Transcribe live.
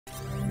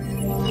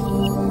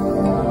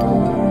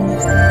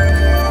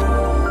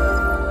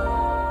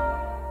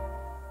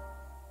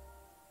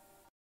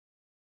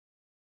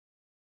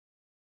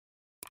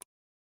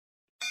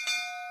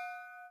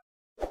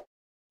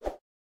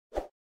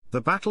The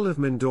Battle of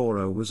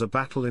Mindoro was a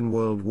battle in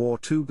World War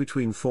II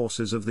between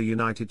forces of the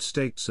United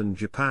States and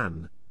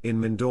Japan, in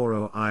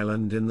Mindoro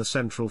Island in the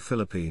central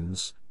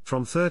Philippines,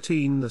 from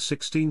 16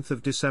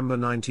 December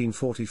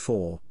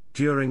 1944,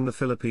 during the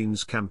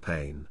Philippines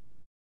Campaign.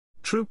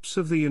 Troops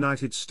of the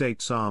United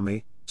States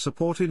Army,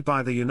 supported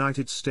by the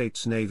United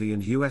States Navy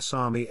and U.S.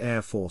 Army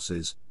Air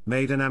Forces,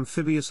 made an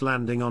amphibious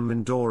landing on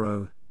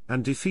Mindoro,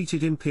 and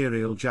defeated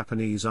Imperial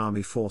Japanese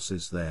Army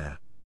forces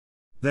there.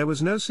 There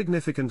was no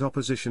significant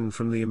opposition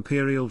from the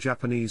Imperial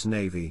Japanese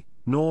Navy,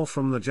 nor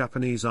from the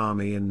Japanese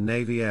Army and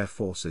Navy Air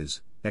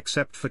Forces,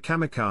 except for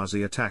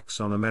kamikaze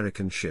attacks on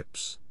American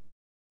ships.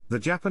 The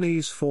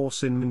Japanese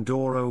force in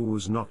Mindoro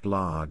was not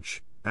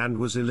large, and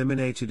was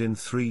eliminated in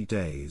 3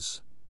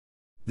 days.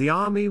 The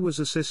army was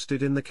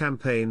assisted in the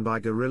campaign by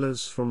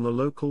guerrillas from the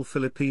local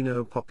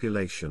Filipino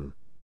population.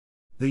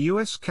 The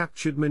U.S.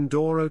 captured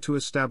Mindoro to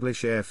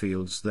establish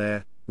airfields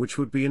there, which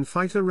would be in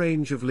fighter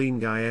range of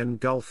Lingayen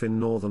Gulf in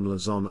northern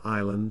Luzon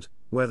Island,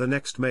 where the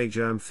next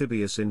major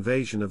amphibious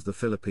invasion of the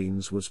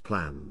Philippines was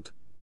planned.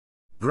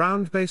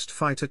 Ground-based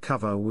fighter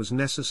cover was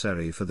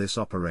necessary for this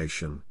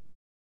operation.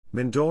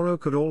 Mindoro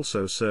could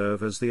also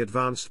serve as the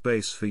advanced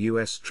base for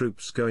U.S.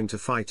 troops going to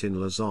fight in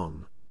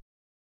Luzon.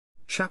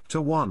 Chapter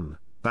 1,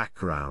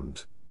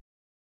 Background.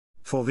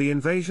 For the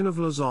invasion of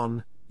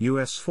Luzon,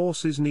 U.S.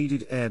 forces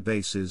needed air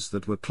bases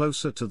that were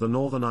closer to the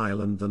northern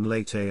island than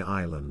Leyte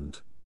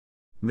Island.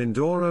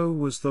 Mindoro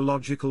was the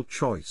logical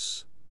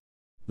choice.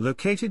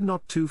 Located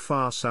not too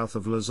far south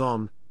of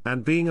Luzon,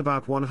 and being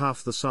about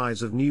 1/2 the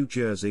size of New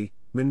Jersey,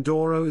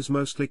 Mindoro is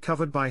mostly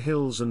covered by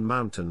hills and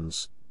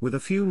mountains, with a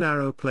few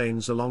narrow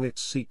plains along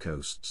its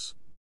seacoasts.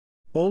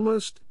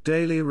 Almost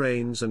daily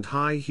rains and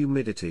high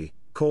humidity,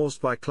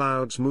 caused by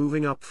clouds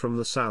moving up from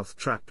the south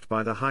trapped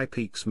by the high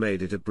peaks,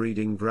 made it a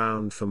breeding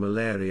ground for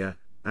malaria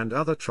and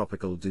other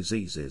tropical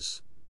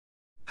diseases.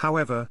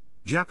 However,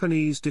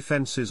 Japanese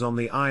defenses on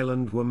the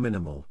island were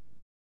minimal.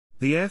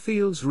 The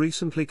airfields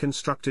recently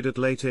constructed at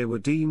Leyte were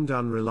deemed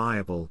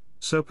unreliable,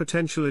 so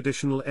potential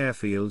additional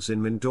airfields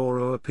in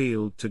Mindoro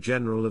appealed to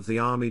General of the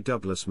Army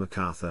Douglas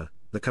MacArthur,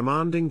 the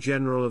commanding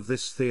general of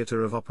this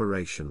theater of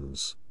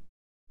operations.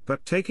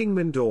 But taking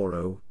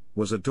Mindoro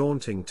was a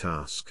daunting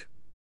task.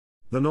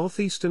 The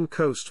northeastern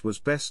coast was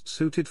best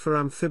suited for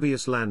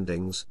amphibious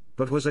landings,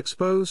 but was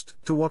exposed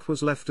to what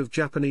was left of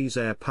Japanese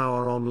air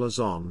power on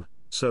Luzon,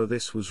 so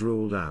this was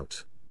ruled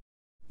out.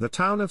 The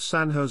town of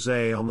San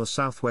Jose on the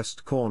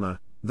southwest corner,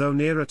 though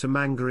nearer to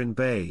Mangarin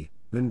Bay,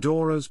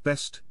 Mindoro's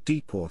best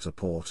deepwater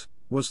port,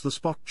 was the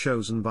spot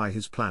chosen by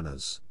his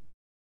planners.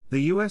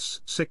 The U.S.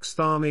 Sixth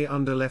Army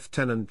under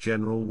Lieutenant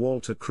General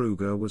Walter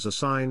Kruger was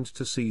assigned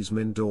to seize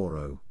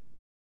Mindoro.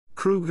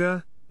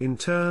 Kruger, in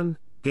turn,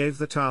 gave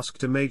the task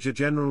to Major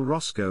General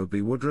Roscoe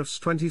B. Woodruff's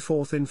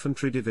 24th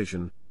Infantry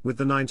Division, with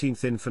the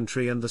 19th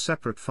Infantry and the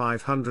separate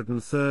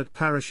 503rd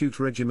Parachute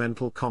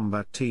Regimental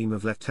Combat Team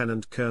of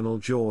Lieutenant Colonel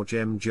George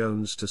M.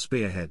 Jones to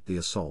spearhead the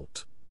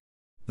assault.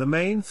 The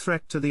main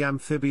threat to the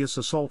amphibious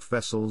assault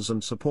vessels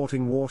and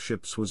supporting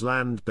warships was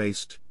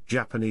land-based,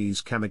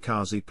 Japanese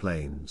kamikaze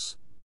planes.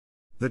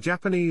 The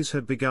Japanese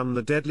had begun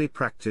the deadly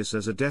practice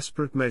as a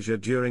desperate measure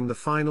during the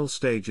final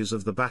stages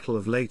of the Battle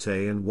of Leyte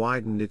and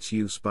widened its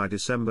use by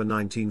December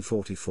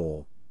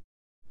 1944.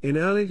 In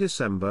early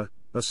December,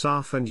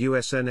 ASAF and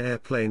USN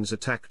airplanes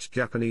attacked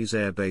Japanese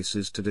air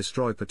bases to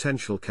destroy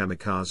potential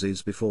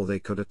kamikazes before they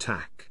could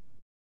attack.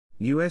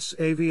 U.S.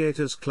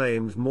 aviators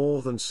claimed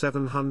more than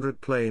 700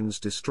 planes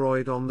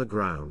destroyed on the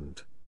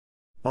ground.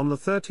 On the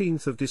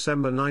 13th of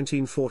December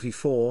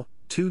 1944,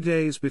 2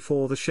 days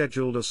before the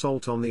scheduled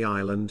assault on the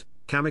island,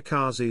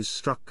 kamikazes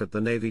struck at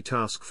the Navy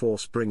task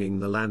force bringing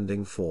the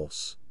landing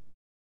force.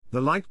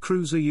 The light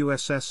cruiser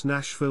USS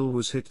Nashville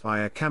was hit by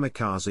a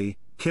kamikaze,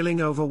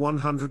 killing over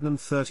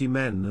 130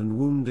 men and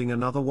wounding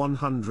another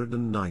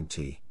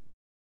 190.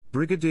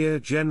 Brigadier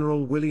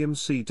General William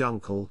C.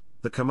 Dunkel,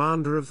 the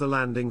commander of the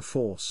landing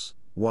force,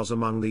 was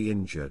among the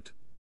injured.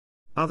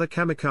 Other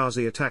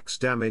kamikaze attacks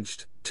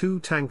damaged 2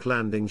 tank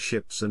landing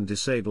ships and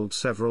disabled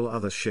several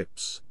other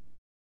ships.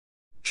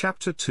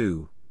 Chapter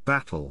 2,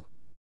 Battle.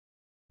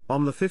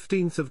 On the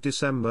 15th of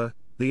December,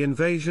 the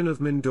invasion of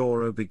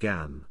Mindoro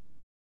began.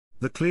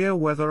 The clear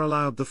weather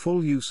allowed the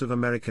full use of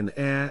American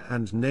air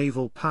and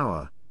naval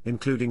power,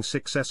 including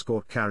 6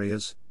 escort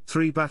carriers,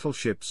 3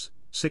 battleships,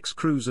 6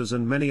 cruisers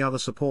and many other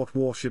support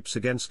warships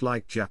against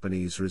light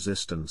Japanese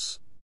resistance.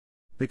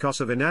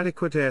 Because of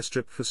inadequate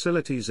airstrip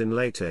facilities in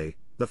Leyte,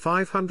 the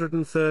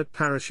 503rd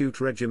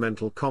Parachute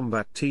Regimental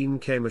Combat Team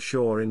came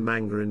ashore in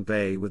Mangarin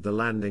Bay with the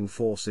landing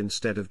force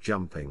instead of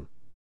jumping.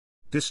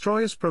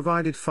 Destroyers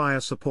provided fire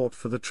support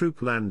for the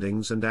troop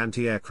landings and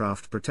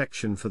anti-aircraft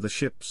protection for the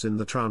ships in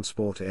the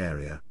transport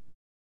area.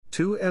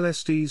 2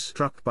 LSDs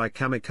struck by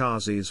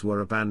kamikazes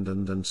were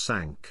abandoned and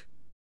sank.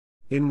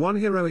 In one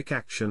heroic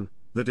action,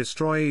 the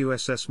destroyer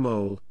USS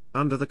Mole,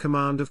 under the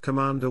command of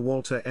Commander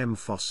Walter M.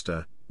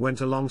 Foster,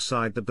 went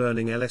alongside the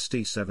burning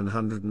LSD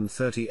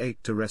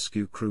 738 to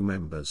rescue crew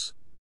members.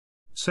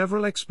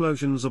 Several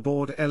explosions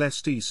aboard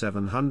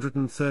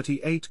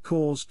LSD-738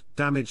 caused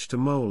damage to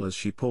Mole as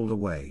she pulled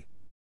away.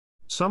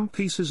 Some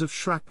pieces of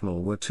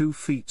shrapnel were 2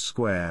 feet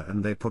square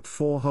and they put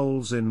 4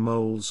 holes in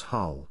Mole's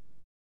hull.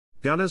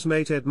 Gunner's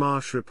mate Ed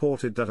Marsh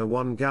reported that a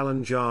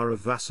 1-gallon jar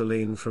of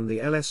Vaseline from the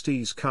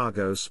LSD's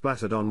cargo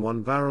splattered on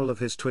one barrel of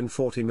his twin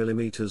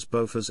 40mm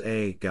Bofors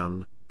A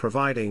gun,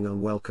 providing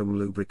unwelcome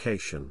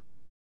lubrication.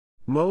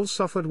 Mole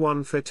suffered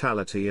 1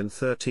 fatality and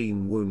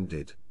 13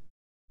 wounded.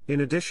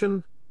 In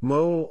addition,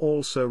 Mole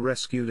also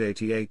rescued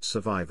 88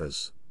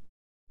 survivors.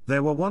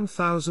 There were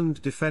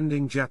 1,000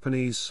 defending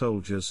Japanese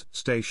soldiers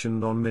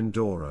stationed on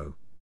Mindoro.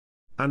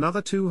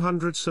 Another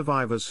 200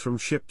 survivors from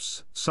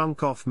ships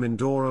sunk off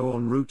Mindoro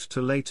en route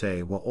to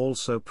Leyte were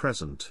also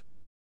present.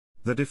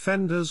 The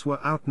defenders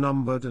were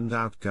outnumbered and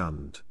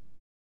outgunned.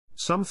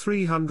 Some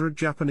 300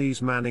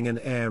 Japanese manning an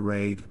air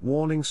raid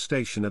warning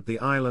station at the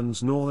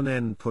island's northern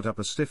end put up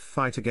a stiff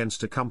fight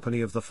against a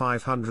company of the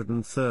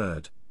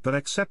 503rd, but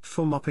except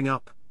for mopping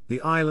up,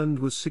 the island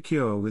was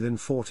secure within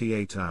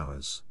 48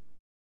 hours.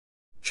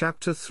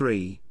 Chapter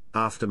 3,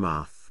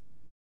 Aftermath.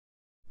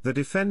 The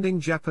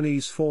defending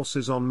Japanese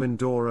forces on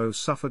Mindoro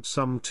suffered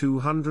some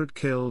 200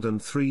 killed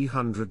and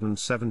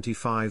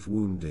 375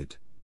 wounded.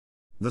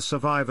 The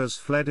survivors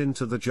fled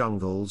into the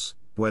jungles,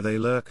 where they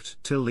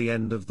lurked till the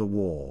end of the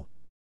war.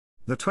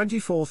 The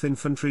 24th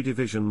Infantry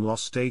Division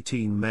lost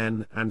 18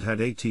 men and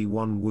had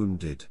 81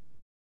 wounded.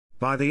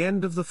 By the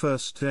end of the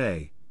first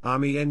day,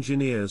 Army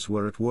engineers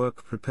were at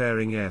work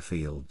preparing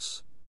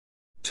airfields.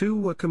 2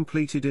 were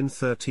completed in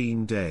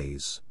 13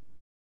 days.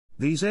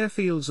 These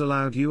airfields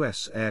allowed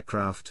U.S.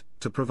 aircraft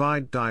to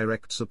provide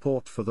direct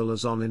support for the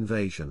Luzon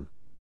invasion.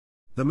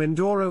 The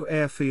Mindoro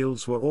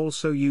airfields were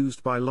also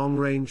used by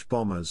long-range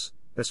bombers,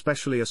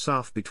 especially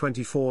ASAF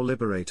B-24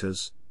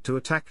 Liberators, to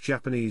attack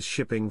Japanese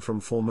shipping from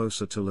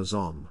Formosa to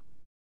Luzon.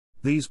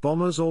 These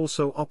bombers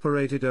also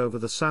operated over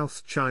the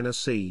South China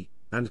Sea,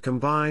 and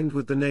combined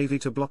with the Navy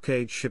to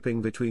blockade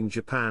shipping between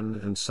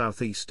Japan and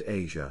Southeast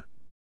Asia.